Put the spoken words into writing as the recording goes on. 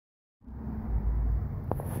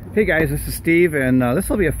Hey guys, this is Steve, and this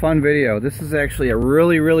will be a fun video. This is actually a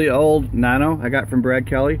really old Nano I got from Brad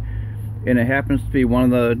Kelly, and it happens to be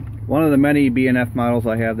one of the many BNF models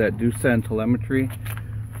I have that do send telemetry.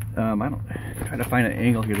 I'm trying to find an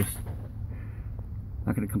angle here. Just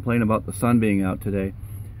not going to complain about the sun being out today.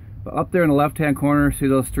 But up there in the left-hand corner, see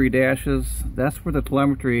those three dashes? That's where the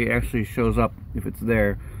telemetry actually shows up if it's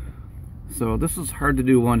there. So this is hard to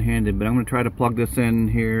do one-handed, but I'm going to try to plug this in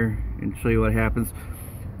here and show you what happens.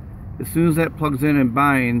 As soon as that plugs in and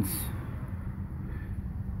binds,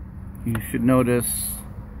 you should notice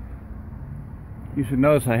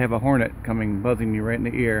I have a hornet coming buzzing me right in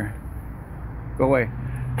the ear. Go away.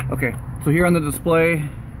 Okay, so here on the display,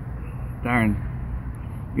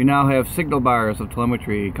 darn, you now have signal bars of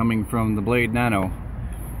telemetry coming from the Blade Nano.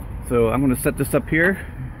 So I'm going to set this up here,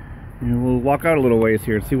 and we'll walk out a little ways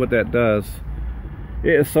here and see what that does.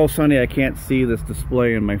 It is so sunny I can't see this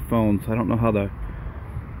display in my phone, so I don't know how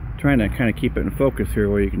trying to kind of keep it in focus here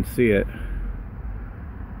where you can see it.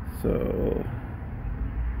 So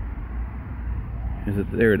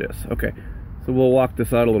there it is. Okay, so we'll walk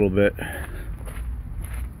this out a little bit.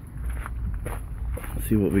 Let's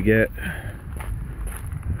see what we get.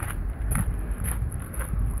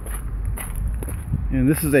 And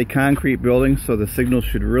this is a concrete building, so the signal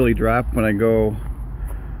should really drop when I go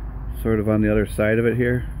sort of on the other side of it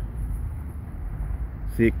here.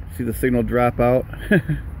 See the signal drop out?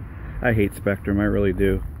 I hate Spektrum, I really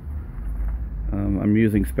do. I'm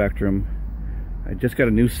using Spektrum. I just got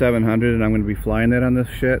a new 700 and I'm going to be flying that on this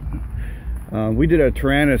shit. We did a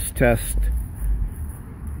Tyrannus test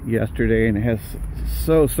yesterday and it has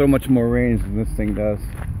so much more range than this thing does.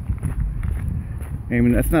 I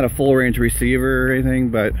mean, that's not a full range receiver or anything,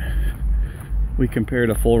 but we compared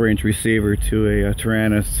a full range receiver to a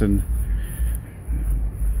Tyrannus, and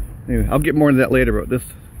anyway, I'll get more into that later about this.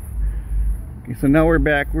 Okay, so now we're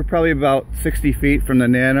back. We're probably about 60 feet from the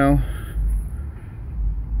Nano,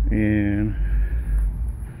 and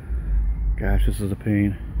gosh, this is a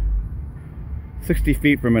pain. 60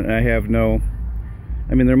 feet from it, and I have no,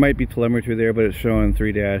 I mean, there might be telemetry there, but it's showing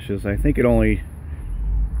three dashes. I think it only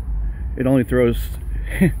throws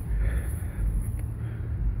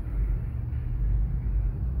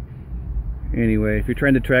anyway, if you're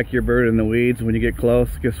trying to track your bird in the weeds, when you get close,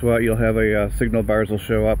 guess what? You'll have a signal bars will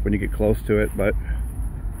show up when you get close to it, but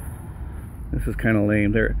this is kind of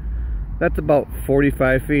lame. There, that's about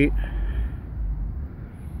 45 feet,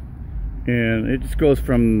 and it just goes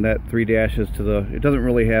from that three dashes to the, it doesn't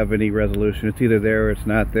really have any resolution. It's either there or it's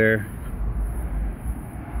not there.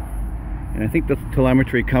 And I think the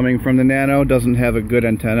telemetry coming from the Nano doesn't have a good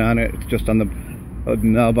antenna on it. It's just on a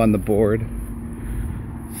nub on the board.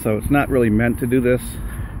 So it's not really meant to do this.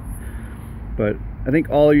 But I think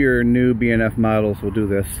all your new BNF models will do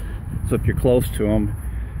this. So if you're close to them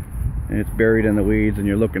and it's buried in the weeds and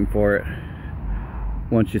you're looking for it,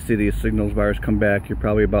 once you see these signals bars come back, you're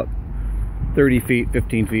probably about 30 feet,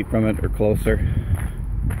 15 feet from it or closer.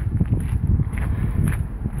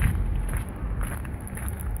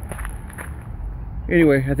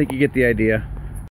 Anyway, I think you get the idea.